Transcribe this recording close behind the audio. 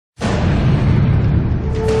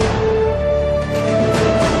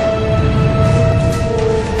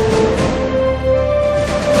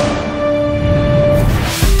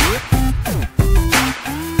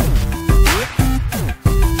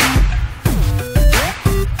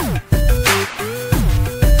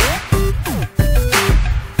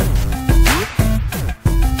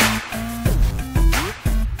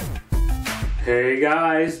Hey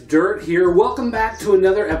guys, Dirt here. Welcome back to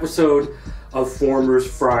another episode of Formers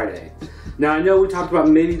Friday. Now I know we talked about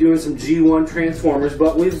maybe doing some G1 Transformers,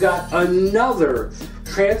 but we've got another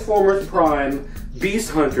Transformers Prime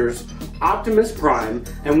Beast Hunters Optimus Prime,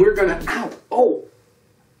 and we're gonna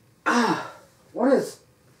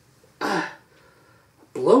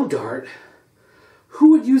blow dart?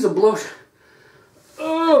 Who would use a blow?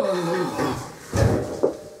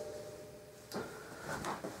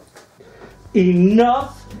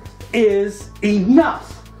 Enough is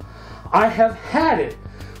enough. I have had it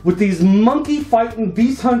with these monkey fighting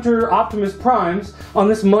Beast Hunter Optimus Primes on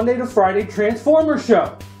this Monday to Friday Transformer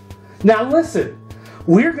show. Now listen,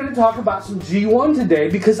 we're going to talk about some G1 today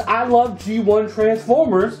because I love G1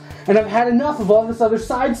 Transformers and I've had enough of all this other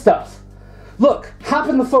side stuff. Look, hop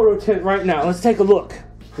in the photo tent right now. Let's take a look.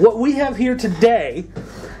 What we have here today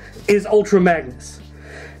is Ultra Magnus.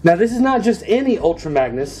 Now this is not just any Ultra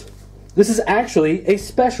Magnus. This is actually a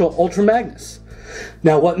special Ultra Magnus.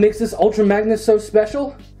 Now what makes this Ultra Magnus so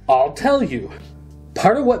special? I'll tell you.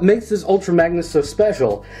 Part of what makes this Ultra Magnus so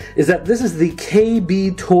special is that this is the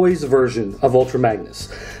KB Toys version of Ultra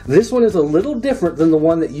Magnus. This one is a little different than the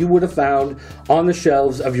one that you would have found on the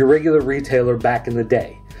shelves of your regular retailer back in the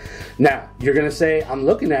day. Now, you're going to say, I'm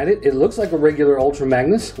looking at it, it looks like a regular Ultra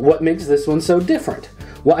Magnus. What makes this one so different?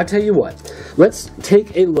 Well, I tell you what. Let's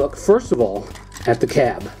take a look, first of all, at the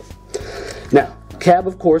cab. Now, cab,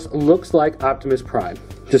 of course, looks like Optimus Prime.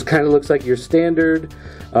 Just kind of looks like your standard,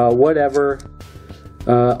 whatever,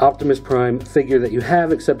 Optimus Prime figure that you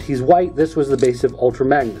have, except he's white. This was the base of Ultra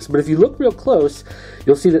Magnus. But if you look real close,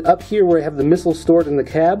 you'll see that up here where I have the missile stored in the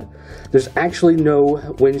cab, there's actually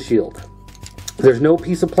no windshield. There's no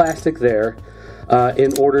piece of plastic there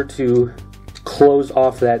in order to close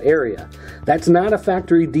off that area. That's not a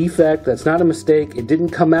factory defect, that's not a mistake, it didn't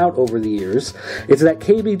come out over the years. It's that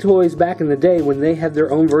KB Toys back in the day when they had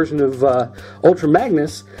their own version of Ultra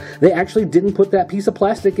Magnus, they actually didn't put that piece of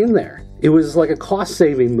plastic in there. It was like a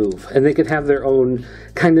cost-saving move, and they could have their own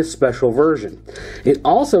kind of special version. It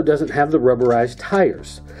also doesn't have the rubberized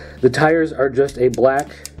tires. The tires are just a black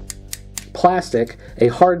plastic, a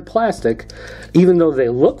hard plastic. Even though they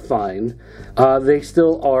look fine, they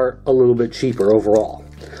still are a little bit cheaper overall.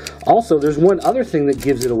 Also, there's one other thing that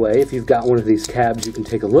gives it away if you've got one of these cabs you can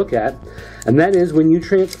take a look at, and that is when you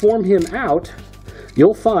transform him out,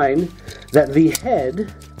 you'll find that the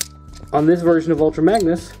head on this version of Ultra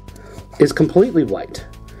Magnus is completely white.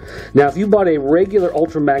 Now, if you bought a regular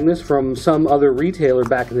Ultra Magnus from some other retailer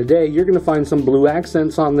back in the day, you're going to find some blue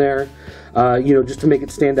accents on there, just to make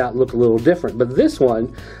it stand out and look a little different. But this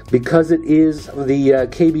one, because it is the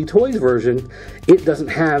KB Toys version, it doesn't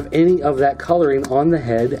have any of that coloring on the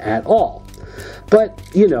head at all. But,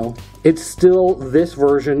 it's still this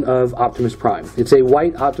version of Optimus Prime. It's a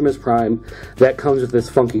white Optimus Prime that comes with this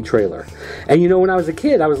funky trailer. And when I was a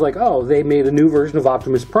kid, I was like, oh, they made a new version of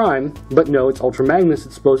Optimus Prime, but no, it's Ultra Magnus,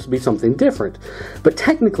 it's supposed to be something different. But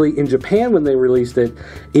technically, in Japan when they released it,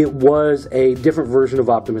 it was a different version of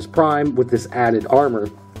Optimus Prime with this added armor.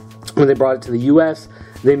 When they brought it to the US,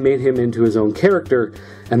 they made him into his own character,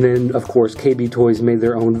 and then, of course, KB Toys made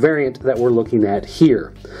their own variant that we're looking at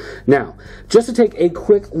here. Now, just to take a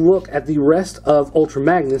quick look at the rest of Ultra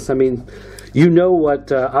Magnus, I mean, you know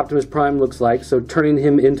what Optimus Prime looks like, so turning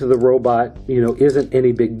him into the robot, isn't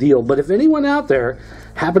any big deal. But if anyone out there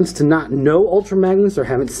happens to not know Ultra Magnus or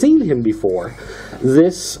haven't seen him before,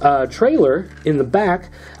 this trailer in the back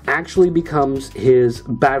actually becomes his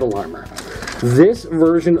battle armor. This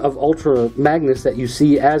version of Ultra Magnus that you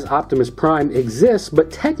see as Optimus Prime exists,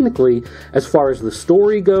 but technically, as far as the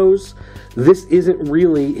story goes, this isn't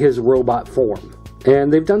really his robot form.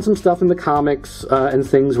 And they've done some stuff in the comics and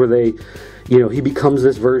things where they, he becomes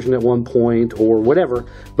this version at one point or whatever,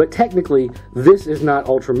 but technically, this is not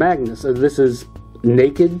Ultra Magnus. This is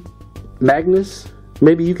Naked Magnus,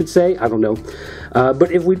 maybe you could say, I don't know.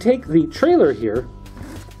 But if we take the trailer here,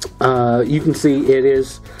 you can see it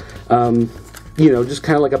is, just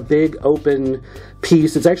kind of like a big open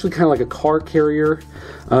piece. It's actually kind of like a car carrier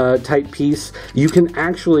type piece. You can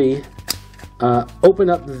actually open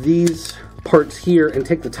up these parts here and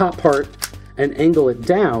take the top part and angle it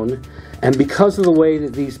down, and because of the way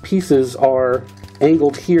that these pieces are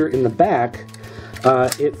angled here in the back,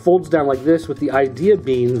 it folds down like this, with the idea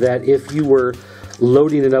being that if you were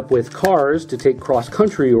loading it up with cars to take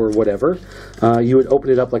cross-country or whatever, you would open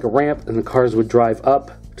it up like a ramp and the cars would drive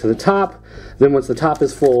up to the top. Then once the top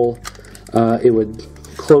is full, it would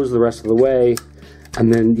close the rest of the way,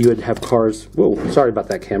 and then you would have cars, whoa, sorry about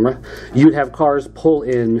that camera, you'd have cars pull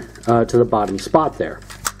in to the bottom spot there.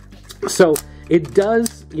 So it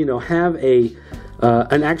does, have a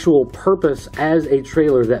an actual purpose as a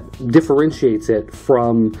trailer that differentiates it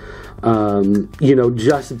from, you know,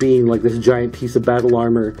 just being like this giant piece of battle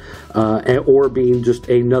armor, or being just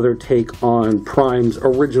another take on Prime's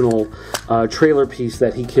original trailer piece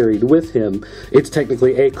that he carried with him. It's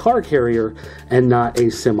technically a car carrier and not a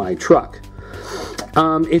semi-truck.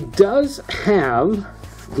 It does have,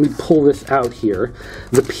 let me pull this out here,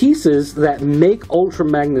 the pieces that make Ultra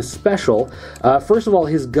Magnus special. First of all,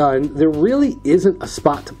 his gun. There really isn't a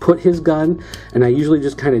spot to put his gun, and I usually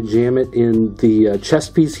just kind of jam it in the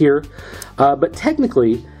chest piece here. But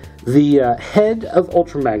technically, the head of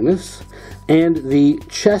Ultra Magnus and the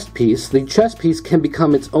chest piece can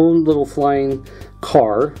become its own little flying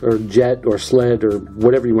car or jet or sled or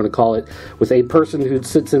whatever you want to call it, with a person who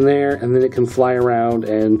sits in there, and then it can fly around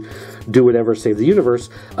and do whatever, save the universe.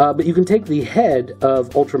 But you can take the head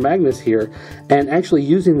of Ultra Magnus here and actually,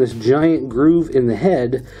 using this giant groove in the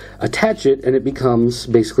head, attach it, and it becomes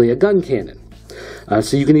basically a gun cannon.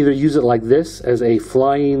 So you can either use it like this as a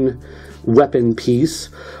flying weapon piece,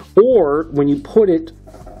 or when you put it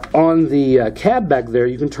on the cab back there,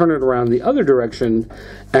 you can turn it around the other direction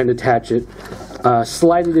and attach it,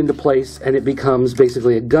 slide it into place, and it becomes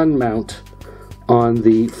basically a gun mount on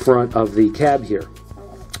the front of the cab here.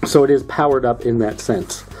 So it is powered up in that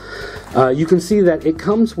sense. You can see that it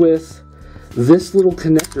comes with this little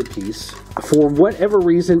connector piece. For whatever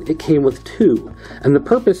reason, it came with two, and the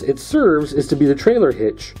purpose it serves is to be the trailer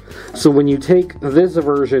hitch. So when you take this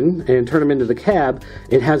version and turn them into the cab,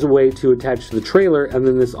 it has a way to attach to the trailer, and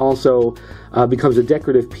then this also becomes a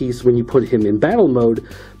decorative piece when you put him in battle mode.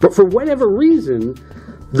 But for whatever reason,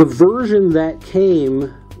 the version that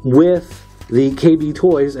came with the KB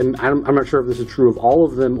toys, and I'm not sure if this is true of all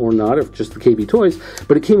of them or not, if just the KB toys,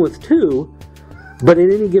 but it came with two, but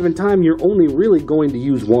at any given time, you're only really going to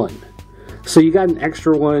use one. So you got an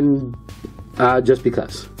extra one just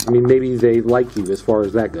because. I mean, maybe they like you as far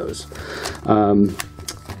as that goes.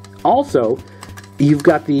 Also, you've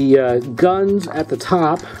got the guns at the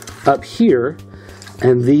top up here,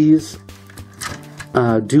 and these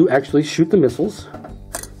do actually shoot the missiles.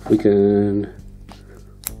 We can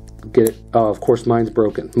get it. Oh, of course, mine's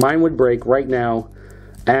broken. Mine would break right now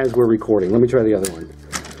as we're recording. Let me try the other one.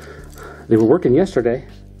 They were working yesterday.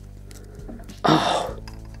 Oh,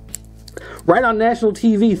 right on national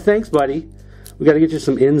TV. Thanks, buddy. We got to get you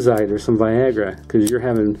some Insight or some Viagra, because you're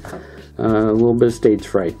having a little bit of stage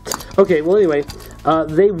fright. Okay, well, anyway,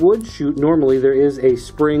 they would shoot. Normally, there is a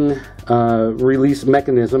spring release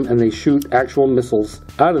mechanism, and they shoot actual missiles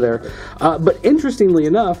out of there. But interestingly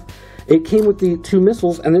enough, it came with the two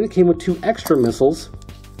missiles, and then it came with two extra missiles.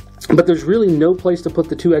 But there's really no place to put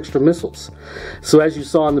the two extra missiles. So as you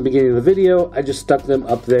saw in the beginning of the video, I just stuck them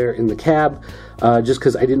up there in the cab, just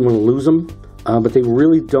because I didn't want to lose them. But they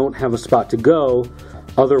really don't have a spot to go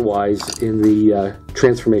otherwise in the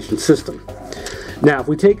transformation system. Now, if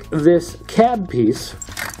we take this cab piece,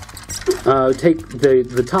 take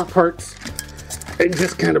the top parts and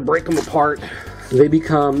just kind of break them apart, they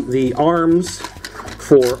become the arms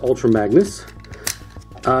for Ultra Magnus.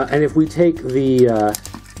 And if we take the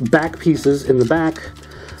back pieces in the back,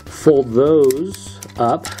 fold those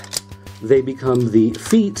up, they become the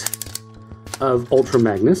feet of Ultra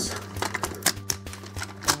Magnus.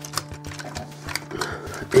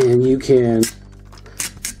 And you can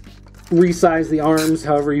resize the arms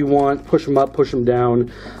however you want, push them up, push them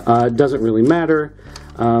down, doesn't really matter.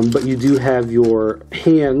 But you do have your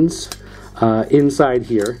hands inside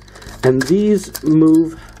here, and these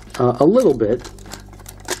move a little bit.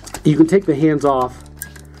 You can take the hands off,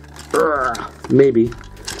 maybe,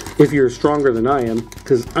 if you're stronger than I am,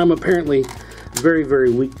 because I'm apparently very,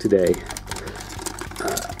 very weak today.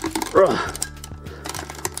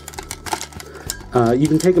 You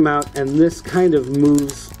can take them out, and this kind of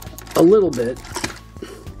moves a little bit.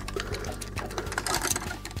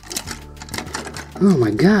 Oh my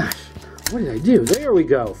gosh, what did I do? There we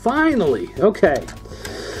go, finally, okay.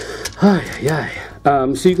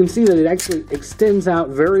 So you can see that it actually extends out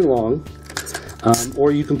very long,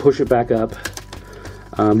 or you can push it back up.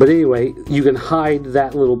 But anyway, you can hide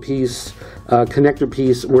that little piece, connector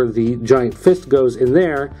piece, where the giant fist goes in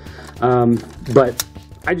there. But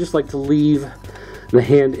I just like to leave the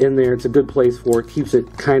hand in there. It's a good place for it, keeps it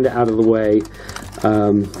kind of out of the way.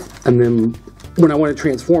 And then when I want to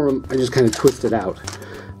transform them, I just kind of twist it out.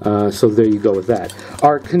 So there you go with that.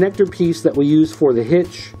 Our connector piece that we use for the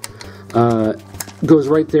hitch goes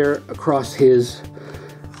right there across his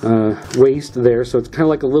waist there. So it's kind of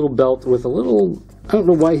like a little belt with a little, I don't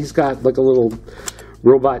know why he's got like a little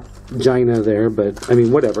robot vagina there, but I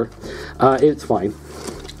mean, whatever. It's fine.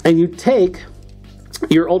 And you take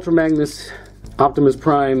your Ultra Magnus Optimus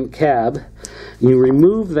Prime cab. You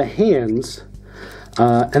remove the hands,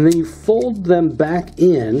 and then you fold them back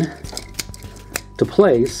in to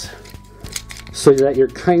place so that you're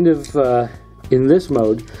kind of in this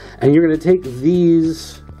mode. And you're going to take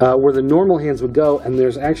these where the normal hands would go, and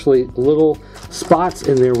there's actually little spots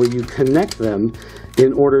in there where you connect them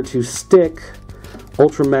in order to stick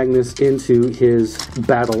Ultra Magnus into his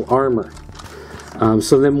battle armor.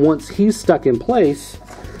 So then once he's stuck in place,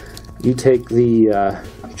 you take the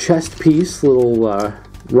chest piece, little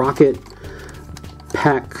rocket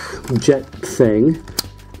pack jet thing,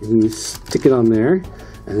 and you stick it on there,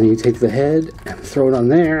 and then you take the head and throw it on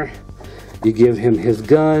there. You give him his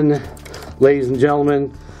gun. Ladies and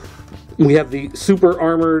gentlemen, we have the super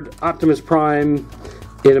armored Optimus Prime,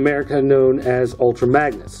 in America known as Ultra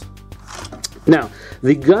Magnus. Now,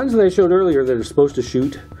 the guns that I showed earlier that are supposed to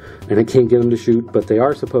shoot, and I can't get them to shoot, but they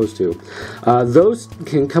are supposed to, those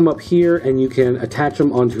can come up here and you can attach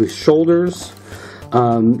them onto his shoulders.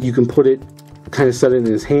 You can put it, kind of set it in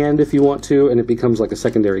his hand if you want to, and it becomes like a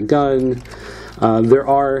secondary gun. There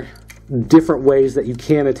are different ways that you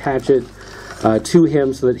can attach it to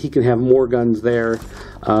him so that he can have more guns there.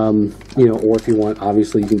 You know, or if you want,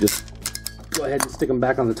 obviously you can just go ahead and stick them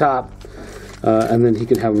back on the top, and then he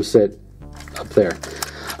can have them sit up there.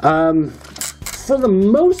 For the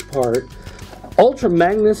most part, Ultra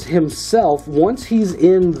Magnus himself, once he's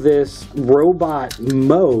in this robot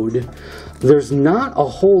mode, there's not a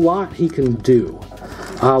whole lot he can do.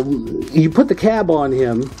 You put the cab on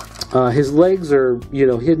him, his legs are, you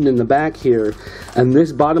know, hidden in the back here, and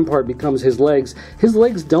this bottom part becomes his legs. His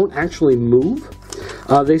legs don't actually move.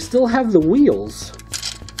 They still have the wheels,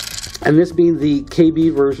 and this being the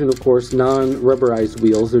KB version, of course, non-rubberized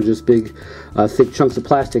wheels. They're just big, thick chunks of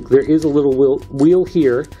plastic. There is a little wheel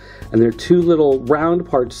here, and there are two little round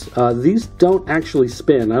parts. These don't actually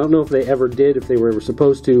spin. I don't know if they ever did, if they were ever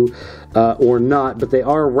supposed to, or not, but they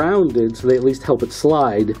are rounded, so they at least help it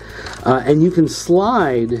slide. And you can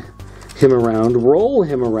slide him around, roll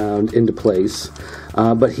him around into place,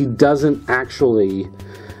 but he doesn't actually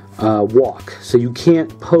walk. So you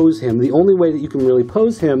can't pose him. The only way that you can really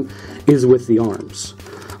pose him is with the arms.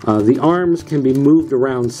 The arms can be moved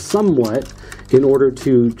around somewhat in order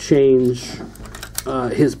to change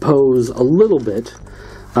his pose a little bit,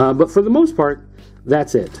 but for the most part,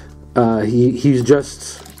 that's it. He's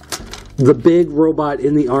just the big robot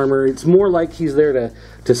in the armor. It's more like he's there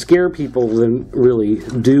to scare people than really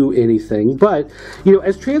do anything. But, you know,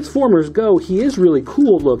 as Transformers go, he is really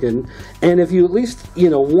cool looking, and if you at least, you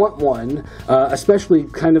know, want one, especially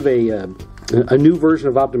kind of a new version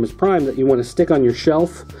of Optimus Prime that you want to stick on your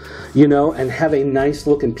shelf, you know, and have a nice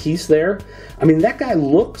looking piece there. I mean, that guy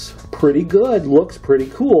looks pretty good, looks pretty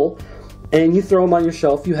cool, and you throw him on your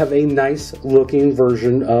shelf, you have a nice looking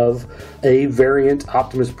version of a variant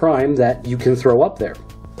Optimus Prime that you can throw up there.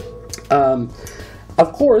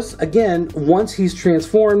 Of course, again, once he's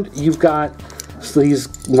transformed, you've got these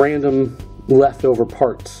random leftover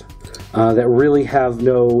parts that really have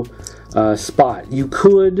no spot. You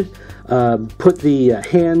could put the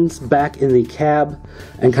hands back in the cab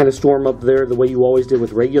and kind of store them up there the way you always did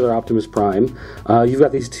with regular Optimus Prime. You've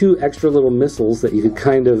got these two extra little missiles that you could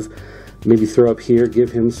kind of maybe throw up here,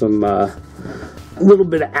 give him some little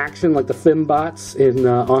bit of action like the Fembots in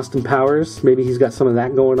Austin Powers. Maybe he's got some of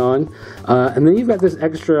that going on. And then you've got this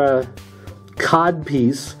extra cod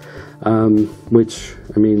piece, which,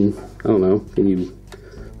 I mean, I don't know,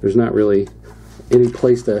 there's not really any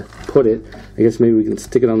place to put it. I guess maybe we can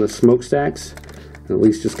stick it on the smokestacks and at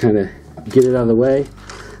least just kind of get it out of the way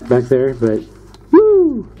back there. But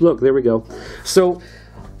woo, look, there we go. So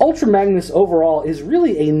Ultra Magnus overall is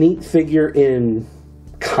really a neat figure in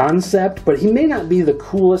concept, but he may not be the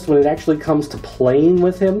coolest when it actually comes to playing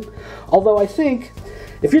with him. Although I think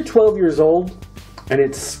if you're 12 years old and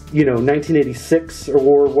it's, you know, 1986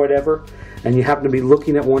 or whatever, and you happen to be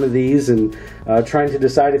looking at one of these and trying to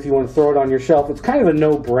decide if you want to throw it on your shelf, it's kind of a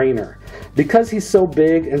no-brainer. Because he's so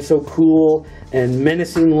big and so cool and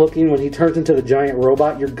menacing looking when he turns into the giant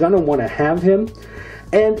robot, you're going to want to have him.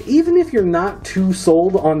 And even if you're not too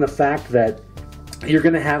sold on the fact that you're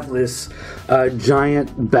going to have this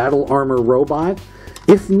giant battle armor robot,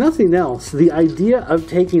 if nothing else, the idea of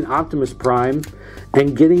taking Optimus Prime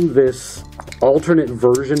and getting this alternate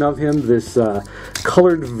version of him, this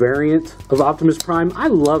colored variant of Optimus Prime, I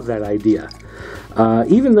love that idea.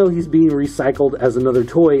 Even though he's being recycled as another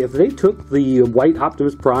toy, if they took the white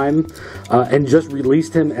Optimus Prime and just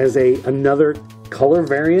released him as another color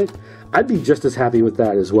variant, I'd be just as happy with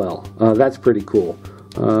that as well. That's pretty cool.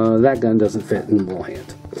 That gun doesn't fit in the little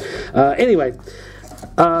hand. Anyway,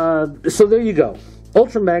 so there you go.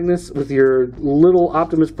 Ultra Magnus with your little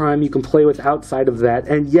Optimus Prime you can play with outside of that.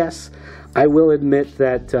 And yes, I will admit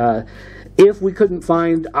that if we couldn't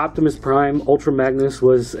find Optimus Prime, Ultra Magnus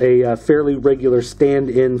was a fairly regular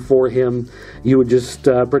stand-in for him. You would just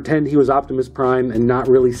pretend he was Optimus Prime and not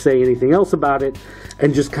really say anything else about it,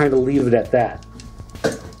 and just kind of leave it at that.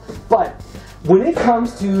 But when it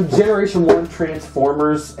comes to Generation 1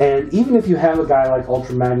 Transformers, and even if you have a guy like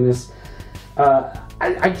Ultra Magnus,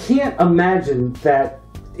 I can't imagine that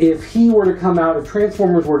if he were to come out, if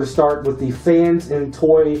Transformers were to start with the fans and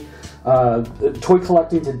toy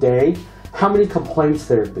collecting today, how many complaints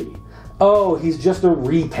there'd be. Oh, he's just a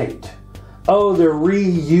repaint. Oh, they're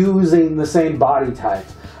reusing the same body type.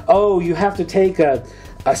 Oh, you have to take a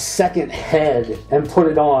second head and put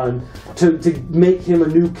it on to make him a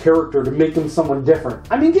new character, to make him someone different.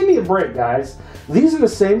 I mean, give me a break, guys. These are the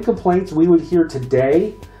same complaints we would hear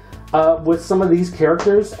today with some of these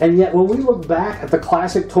characters, and yet when we look back at the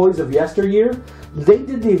classic toys of yesteryear, they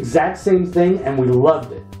did the exact same thing and we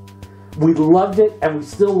loved it. We loved it and we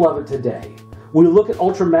still love it today. We look at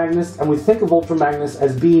Ultra Magnus and we think of Ultra Magnus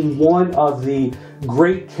as being one of the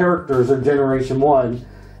great characters of Generation 1,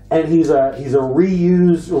 and he's a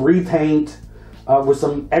reuse, repaint with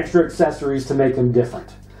some extra accessories to make him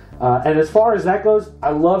different. And as far as that goes,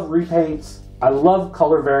 I love repaints, I love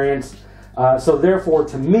color variants, so therefore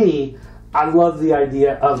to me, I love the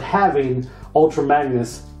idea of having Ultra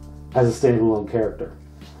Magnus as a standalone character.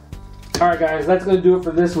 Alright guys, that's going to do it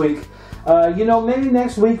for this week. You know, maybe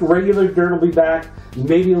next week regular Dirt will be back.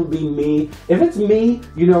 Maybe it'll be me. If it's me,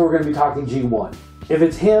 you know we're going to be talking G1. If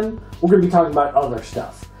it's him, we're going to be talking about other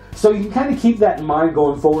stuff. So you can kind of keep that in mind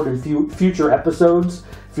going forward in future episodes.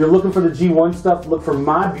 If you're looking for the G1 stuff, look for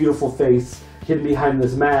my beautiful face hidden behind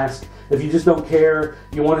this mask. If you just don't care,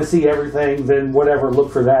 you want to see everything, then whatever,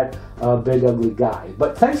 look for that big ugly guy.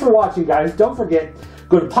 But thanks for watching, guys. Don't forget,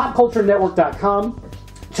 go to popculturenetwork.com.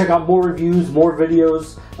 Check out more reviews, more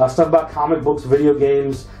videos, stuff about comic books, video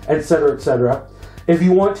games, etc., etc. If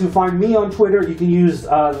you want to find me on Twitter, you can use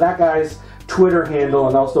that guy's Twitter handle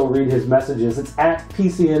and also read his messages. It's at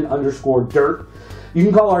PCN_dirt. You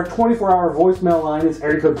can call our 24-hour voicemail line. It's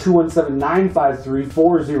area code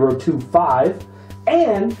 217-953-4025.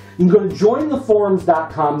 And you can go to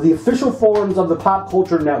jointheforums.com, the official forums of the Pop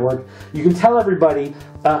Culture Network. You can tell everybody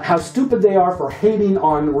how stupid they are for hating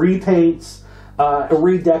on repaints,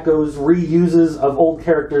 redecos, reuses of old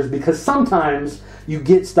characters, because sometimes you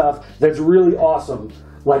get stuff that's really awesome,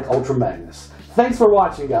 like Ultra Magnus. Thanks for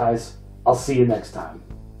watching, guys. I'll see you next time.